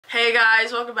Hey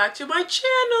guys, welcome back to my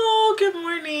channel. Good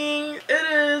morning.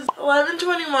 It is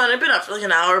 11:21. I've been up for like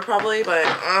an hour probably, but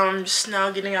I'm just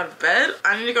now getting out of bed.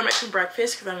 I need to go make some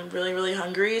breakfast because I'm really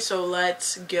hungry, so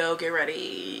let's go get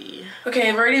ready. Okay,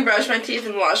 I've already brushed my teeth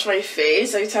and washed my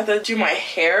face. I just have to do my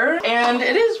hair, and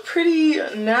it is pretty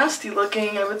nasty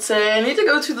looking, I would say. I need to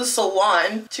go to the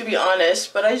salon, to be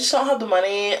honest, but I just don't have the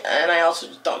money, and I also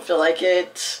just don't feel like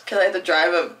it because I have to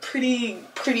drive a pretty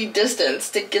distance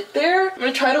to get there. I'm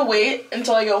gonna try to wait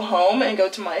until I go home and go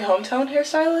to my hometown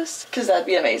hairstylist because that'd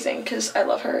be amazing because I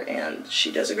love her and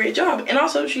she does a great job. And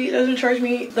also she doesn't charge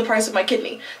me the price of my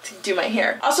kidney to do my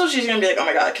hair. Also she's gonna be like, oh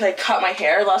my god, can I cut my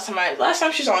hair? Last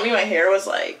time she saw me, my hair was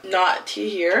like not to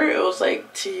here, it was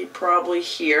like to probably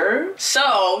here.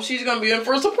 So she's gonna be in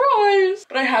for a surprise.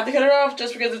 But I had to cut it off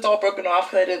just because it's all broken off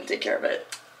because I didn't take care of it.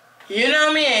 You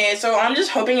know me, so I'm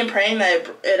just hoping and praying that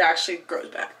it actually grows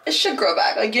back. It should grow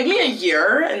back. Like, give me a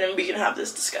year and then we can have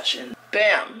this discussion.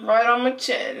 Bam, right on my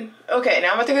chin. Okay,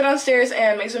 now I'm about to go downstairs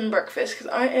and make some breakfast because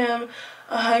I am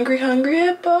a hungry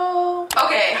hippo.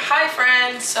 Okay, hi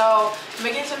friends. So, I'm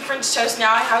making some French toast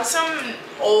now. I have some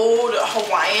old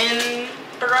Hawaiian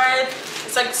bread.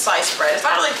 It's like sliced bread. It's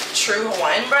not really true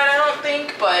Hawaiian bread, I don't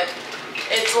think, but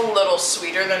it's a little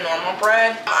sweeter than normal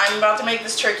bread. I'm about to make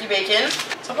this turkey bacon.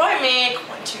 So I'll probably make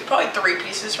probably 3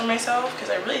 pieces for myself because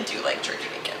I really do like turkey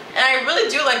bacon. And I really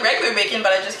do like regular bacon,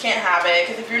 but I just can't have it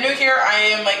because if you're new here, I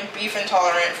am like beef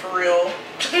intolerant for real.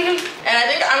 And I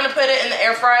think I'm gonna put it in the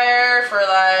air fryer for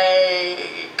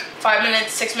like 5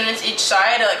 minutes, 6 minutes each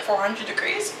side at like 400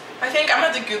 degrees. I think I'm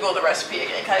gonna have to Google the recipe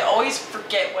again because I always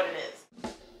forget what it is.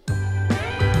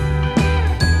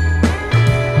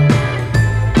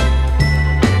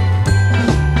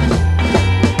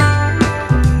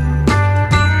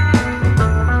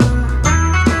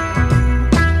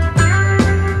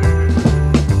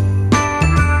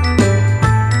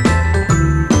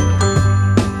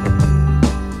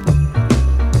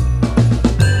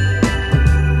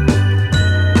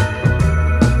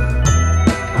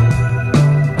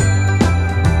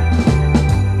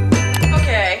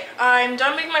 I'm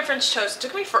done making my French toast. It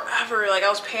took me forever. Like I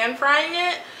was pan frying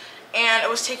it and it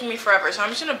was taking me forever. So I'm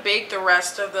just gonna bake the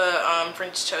rest of the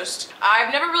French toast.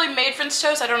 I've never really made French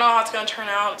toast. I don't know how it's gonna turn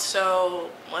out, so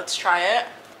let's try it.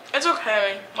 It's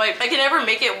okay. Like I can never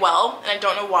make it well and I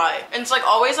don't know why. And it's like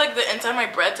always like the inside of my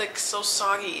bread's like so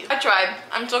soggy. I tried.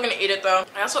 I'm still gonna eat it though.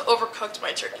 I also overcooked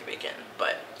my turkey bacon,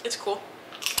 but it's cool.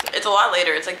 It's a lot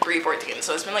later. It's like 3:14,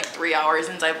 so it's been like 3 hours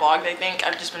since I vlogged, I think.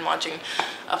 I've just been watching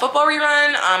a football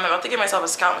rerun. I'm about to get myself a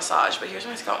scalp massage, but here's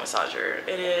my scalp massager.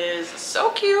 It is so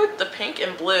cute. The pink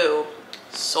and blue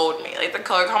sold me. Like the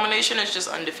color combination is just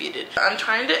undefeated. I'm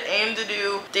trying to aim to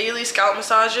do daily scalp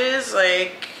massages,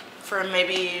 like for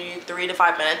maybe 3 to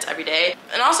 5 minutes every day.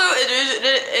 And also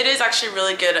it is actually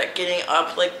really good at getting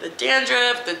up like the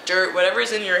dandruff, the dirt,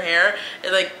 whatever's in your hair.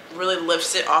 It like really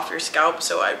lifts it off your scalp,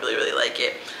 so I really like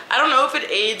it. I don't know if it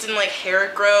aids in like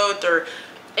hair growth or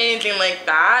anything like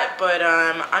that, but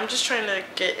I'm just trying to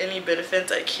get any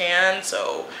benefits I can,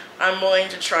 so I'm willing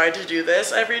to try to do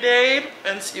this every day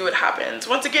and see what happens.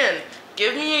 Once again,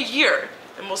 give me a year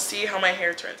and we'll see how my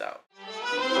hair turns out.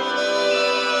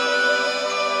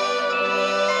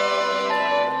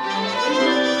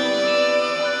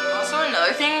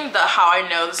 Another thing that how I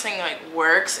know this thing like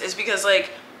works is because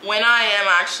like when I am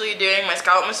actually doing my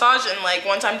scalp massage and like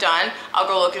once I'm done, I'll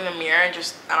go look in the mirror and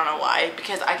just, I don't know why,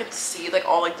 because I can see like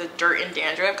all like the dirt and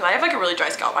dandruff because I have like a really dry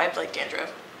scalp. I have like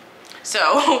dandruff.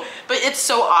 So, but it's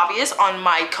so obvious on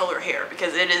my color hair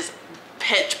because it is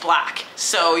pitch black.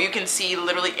 So you can see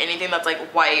literally anything that's like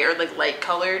white or like light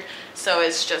colored. So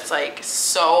it's just like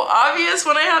so obvious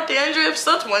when I have dandruff.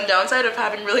 So that's one downside of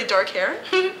having really dark hair.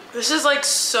 This is like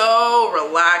so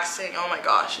relaxing. Oh my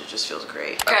gosh, it just feels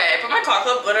great. Okay, I put my claw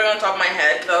clip literally on top of my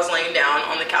head because I was laying down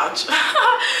on the couch.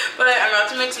 But I'm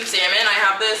about to make some salmon. I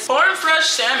have this farm fresh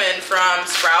salmon from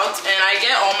Sprouts and I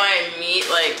get all my meat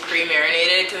like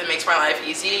pre-marinated because it makes my life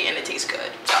easy and it tastes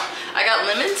good. So I got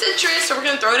lemon citrus, so we're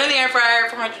gonna throw it in the air fryer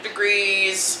for 400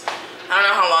 degrees. I don't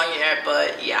know how long yet,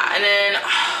 but yeah. And then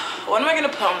what am I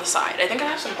gonna put on the side? I think I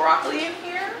have some broccoli in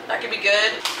here. That could be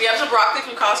good. We have some broccoli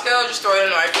from Costco, just throw it in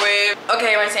the microwave.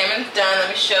 Okay, my salmon's done, let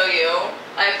me show you.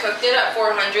 I cooked it at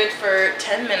 400 for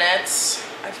 10 minutes.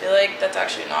 I feel like that's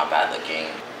actually not bad looking.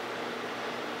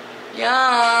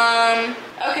 Yum.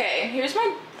 Okay, here's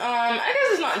my, I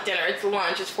guess it's not dinner, it's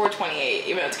lunch, it's 4:28,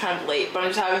 even though it's kind of late. But I'm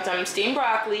just having some steamed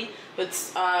broccoli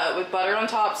with butter on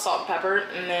top, salt and pepper,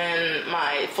 and then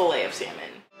my fillet of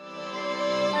salmon.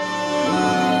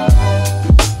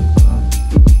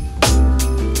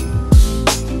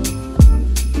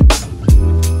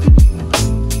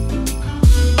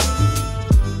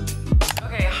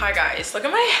 Hi guys, look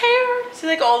at my hair. See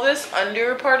like all this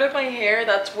under part of my hair?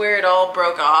 That's where it all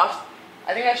broke off.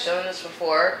 I think I've shown this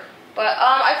before. But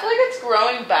I feel like it's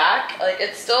growing back. Like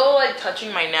it's still like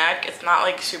touching my neck. It's not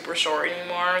like super short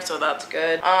anymore, so that's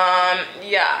good.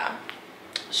 Yeah.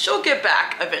 She'll get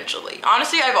back eventually.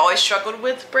 Honestly, I've always struggled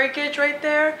with breakage right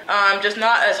there. Just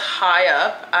not as high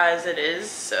up as it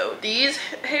is. So these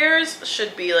hairs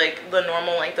should be like the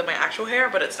normal length of my actual hair,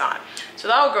 but it's not. So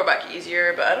that will grow back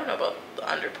easier, but I don't know about the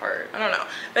under part. I don't know.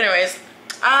 But anyways,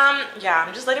 yeah,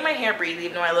 I'm just letting my hair breathe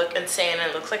even though I look insane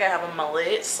and it looks like I have a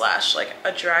mullet slash like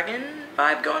a dragon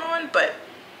vibe going on, but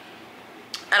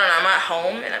I don't know, I'm at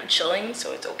home and I'm chilling,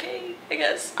 so it's okay, I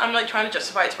guess. I'm like trying to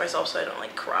justify it to myself so I don't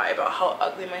like cry about how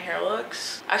ugly my hair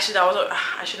looks. Actually,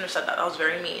 I shouldn't have said that. That was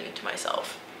very mean to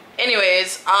myself.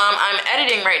 Anyways, I'm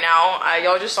editing right now.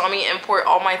 Y'all just saw me import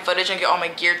all my footage and get all my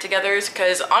gear together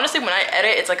because honestly when I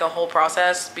edit it's like a whole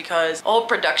process because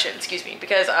production, excuse me,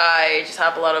 because I just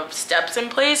have a lot of steps in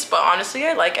place. But honestly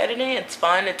I like editing. It's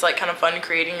fun. It's like kind of fun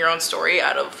creating your own story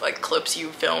out of like clips you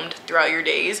filmed throughout your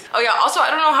days. Oh yeah, also I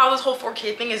don't know how this whole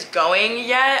 4K thing is going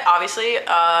yet. Obviously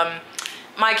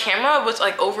my camera was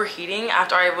like overheating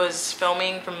after I was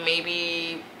filming for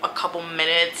maybe a couple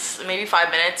minutes, maybe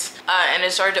 5 minutes, and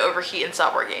it started to overheat and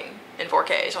stop working in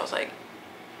 4K. So I was like,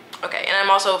 okay. And I'm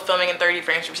also filming in 30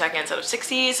 frames per second instead of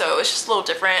 60, so it's just a little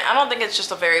different. I don't think it's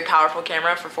just a very powerful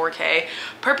camera for 4K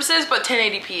purposes, but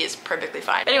 1080p is perfectly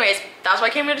fine. Anyways, that's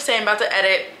what I came here to say. I'm about to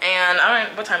edit, and I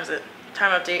don't know, what time is it?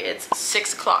 Time update, it's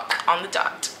 6 o'clock on the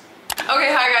dot.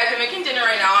 Okay, hi guys, I'm making dinner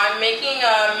right now. I'm making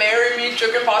marry me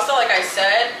chicken pasta like I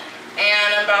said, and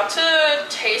I'm about to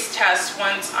taste test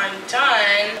once I'm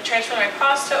done. Transfer my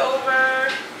pasta over.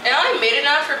 And I only made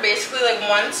enough for basically like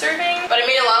 1 serving, but I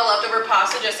made a lot of leftover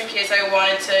pasta just in case I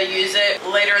wanted to use it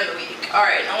later in the week. All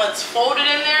right, now let's fold it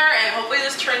in there and hopefully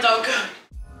this turns out good.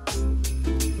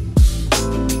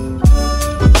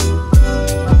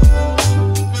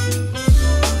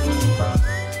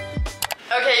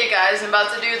 Okay, you guys, I'm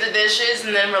about to do the dishes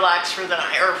and then relax for the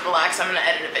night. Or relax, I'm gonna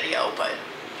edit a video, but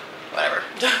whatever.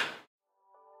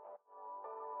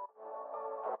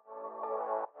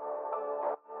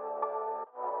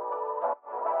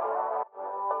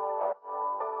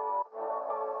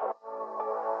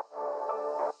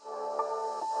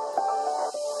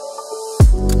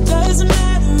 Doesn't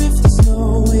matter if the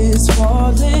snow is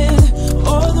falling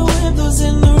or the wind blows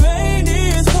and the rain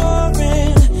is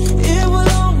pouring. It will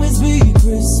always be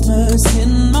Christmas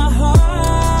in my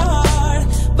heart.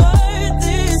 But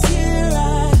this year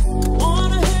I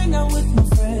wanna hang out with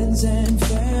my friends and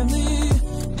family,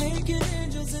 making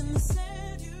angels in the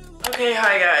sand. Okay,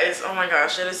 hi guys. Oh my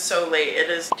gosh, it is so late. It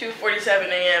is 2:47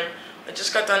 a.m. I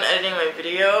just got done editing my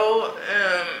video.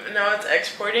 Now it's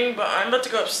exporting, but I'm about to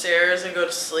go upstairs and go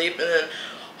to sleep, and then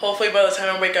hopefully by the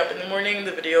time I wake up in the morning,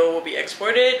 the video will be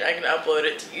exported. I can upload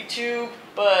it to YouTube,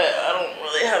 but I don't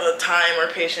really have the time or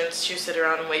patience to sit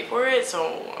around and wait for it,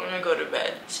 so I'm gonna go to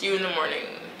bed. See you in the morning.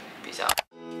 Peace out.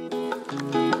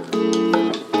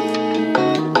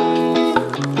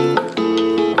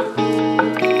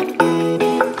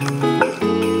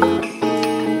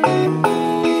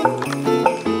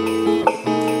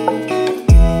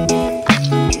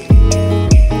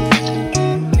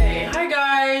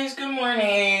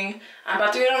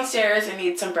 And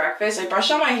eat some breakfast. I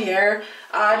brushed out my hair.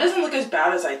 It doesn't look as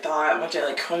bad as I thought once I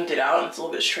like combed it out, and it's a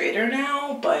little bit straighter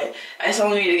now, but I still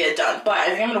need to get it done. But I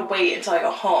think I'm gonna wait until I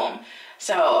go home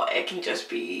so it can just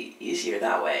be easier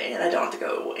that way and I don't have to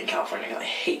go in California because I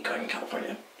hate going to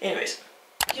California. Anyways,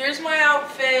 here's my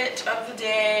outfit of the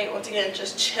day. Once again,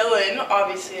 just chilling.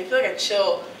 Obviously, I feel like I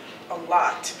chill a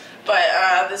lot.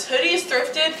 But this hoodie is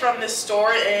thrifted from this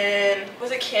store in,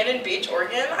 was it Cannon Beach,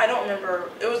 Oregon? I don't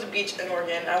remember. It was a beach in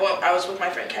Oregon. I was with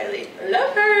my friend Kylie.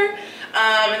 Love her.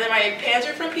 And then my pants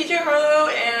are from PJ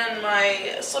Harlow and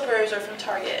my slippers are from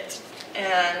Target.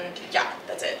 And yeah,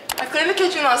 that's it. I cleaned the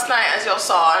kitchen last night, as y'all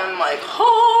saw, and I'm like,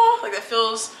 oh, like that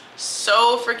feels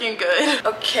so freaking good.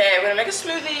 Okay, I'm gonna make a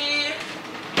smoothie.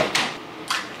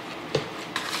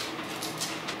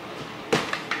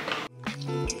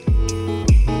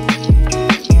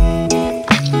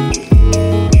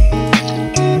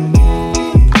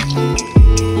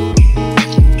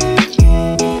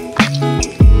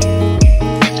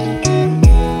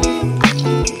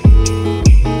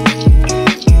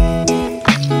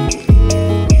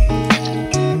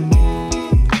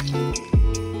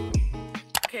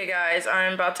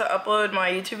 I'm about to upload my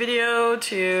YouTube video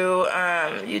to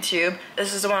YouTube.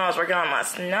 This is the one I was working on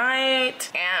last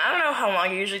night, and I don't know how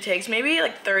long it usually takes, maybe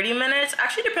like 30 minutes.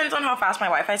 Actually depends on how fast my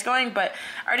Wi-Fi is going, but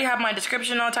I already have my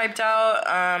description all typed out,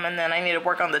 and then I need to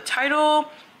work on the title,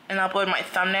 and upload my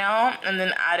thumbnail and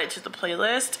then add it to the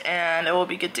playlist, and it will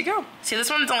be good to go. See, this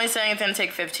one's only saying it's gonna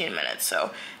take 15 minutes,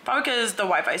 so probably because the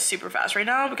Wi-Fi is super fast right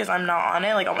now because I'm not on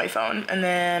it, like on my phone. And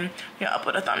then I'm gonna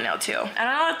upload a thumbnail too. I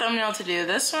don't know what thumbnail to do,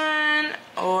 this one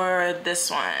or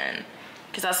this one,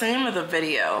 because that's the name of the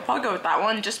video. I'll probably go with that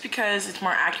one just because it's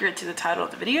more accurate to the title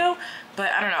of the video.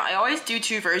 But I don't know, I always do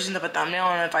 2 versions of a thumbnail,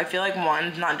 and if I feel like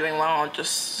one's not doing well, I'll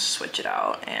just switch it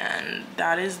out. And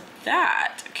that is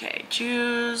that. Okay,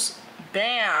 choose,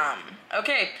 bam.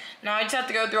 Okay, now I just have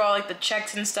to go through all like the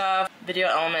checks and stuff, video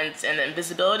elements, and then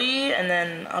visibility, and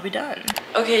then I'll be done.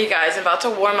 Okay, you guys, I'm about to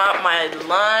warm up my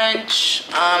lunch.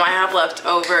 I have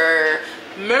leftover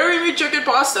Marry Me chicken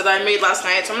pasta that I made last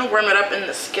night, so I'm gonna warm it up in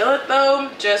the skillet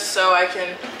though, just so I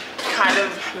can kind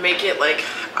of make it like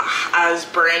as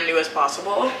brand new as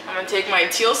possible. I'm gonna take my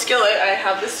teal skillet. I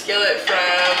have this skillet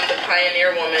from the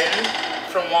Pioneer Woman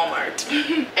from Walmart.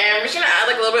 And we're just gonna add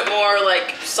like a little bit more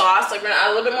like sauce. Like we're gonna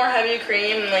add a little bit more heavy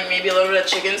cream and like maybe a little bit of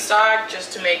chicken stock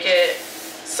just to make it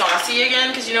saucy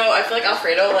again. Cause you know, I feel like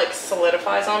Alfredo like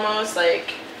solidifies almost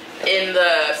like in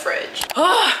the fridge.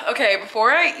 Okay,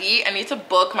 before I eat, I need to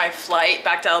book my flight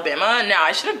back to Alabama. Now,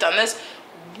 I should have done this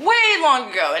way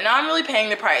long ago, and now I'm really paying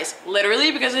the price,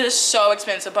 literally, because it is so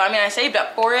expensive. But I mean, I saved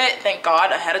up for it, thank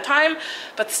God, ahead of time,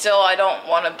 but still, I don't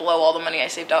want to blow all the money I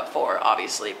saved up for,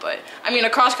 obviously. But I mean, a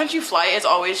cross-country flight is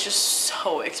always just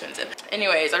so expensive.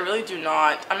 Anyways, I really do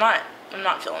not, I'm not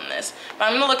feeling this. But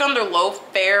I'm gonna look on their low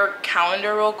fare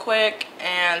calendar real quick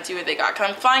and see what they got. Cause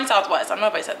I'm flying Southwest. I don't know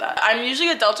if I said that. I'm usually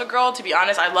a Delta girl, to be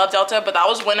honest. I love Delta, but that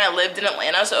was when I lived in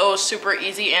Atlanta, so it was super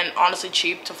easy and honestly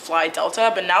cheap to fly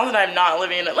Delta. But now that I'm not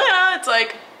living in Atlanta, it's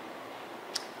like,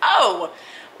 oh,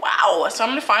 wow. So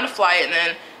I'm gonna find a flight and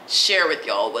then share with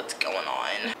y'all what's going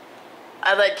on.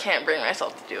 I like can't bring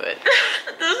myself to do it.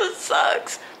 This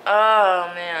sucks.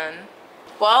 Oh man.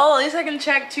 Well, at least I can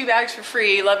check 2 bags for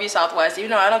free. Love you, Southwest. Even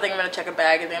though I don't think I'm gonna check a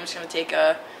bag. I think I'm just gonna take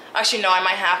a, actually no, I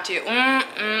might have to.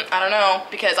 I don't know,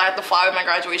 because I have to fly with my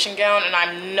graduation gown and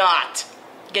I'm not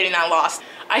getting that lost.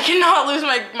 I cannot lose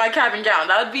my cap and gown.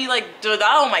 That would be like, dude,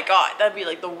 oh my God, that'd be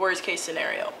like the worst case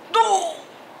scenario. Oh,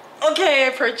 okay, I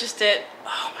purchased it.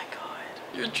 Oh my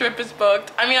God, your trip is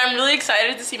booked. I mean, I'm really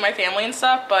excited to see my family and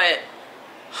stuff, but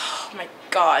oh my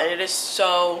God, it is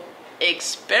so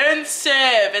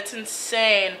expensive. It's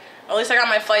insane. At least I got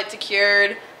my flight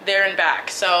secured there and back,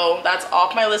 so that's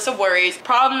off my list of worries.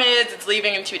 Problem is, it's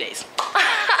leaving in 2 days.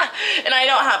 And I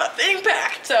don't have a thing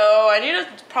packed, so I need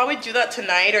to probably do that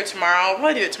tonight or tomorrow. I'll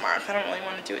probably do it tomorrow because I don't really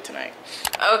want to do it tonight.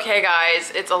 Okay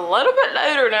guys, it's a little bit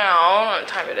later now. I don't know what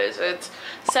time it is. It's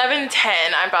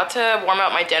 7:10. I'm about to warm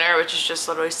up my dinner, which is just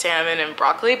literally salmon and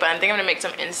broccoli, but I think I'm gonna make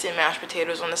some instant mashed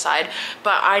potatoes on the side.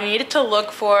 But I needed to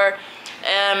look for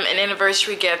an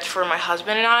anniversary gift for my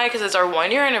husband and I, because it's our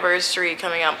 1-year anniversary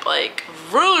coming up like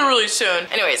really soon.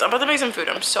 Anyways, I'm about to make some food.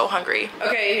 I'm so hungry.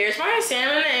 Okay, here's my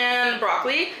salmon and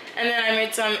broccoli, and then I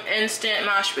made some instant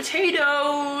mashed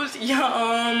potatoes.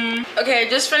 Yum. Okay, I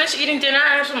just finished eating dinner.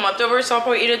 I have some leftovers, so I'll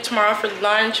probably eat it tomorrow for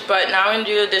lunch, but now I'm gonna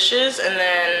do the dishes and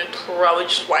then probably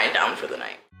just wind down for the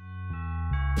night.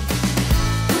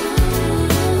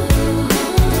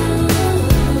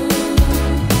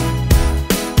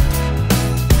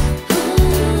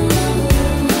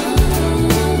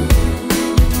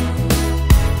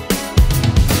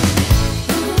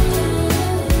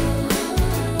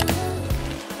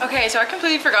 Okay, so I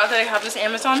completely forgot that I have this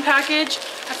Amazon package.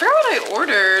 I forgot what I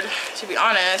ordered, to be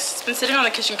honest. It's been sitting on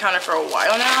the kitchen counter for a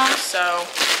while now, so.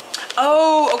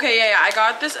 Oh, okay, yeah, I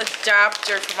got this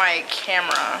adapter for my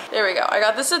camera. There we go. I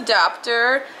got this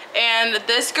adapter, and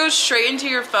this goes straight into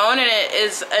your phone, and it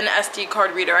is an SD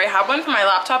card reader. I have one for my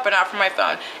laptop, but not for my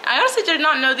phone. I honestly did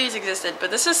not know these existed,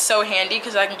 but this is so handy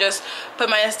because I can just put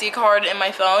my SD card in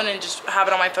my phone and just have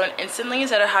it on my phone instantly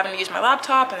instead of having to use my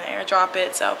laptop and airdrop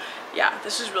it. So yeah,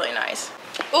 this is really nice.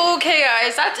 Okay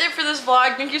guys, that's it for this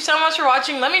vlog. Thank you so much for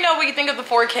watching. Let me know what you think of the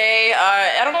 4K.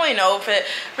 I don't really know if it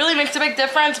really makes a big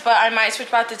difference, but I might switch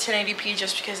back to 1080p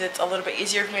just because it's a little bit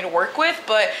easier for me to work with.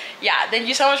 But yeah, thank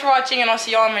you so much for watching, and I'll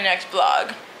see y'all in my next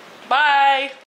vlog. Bye!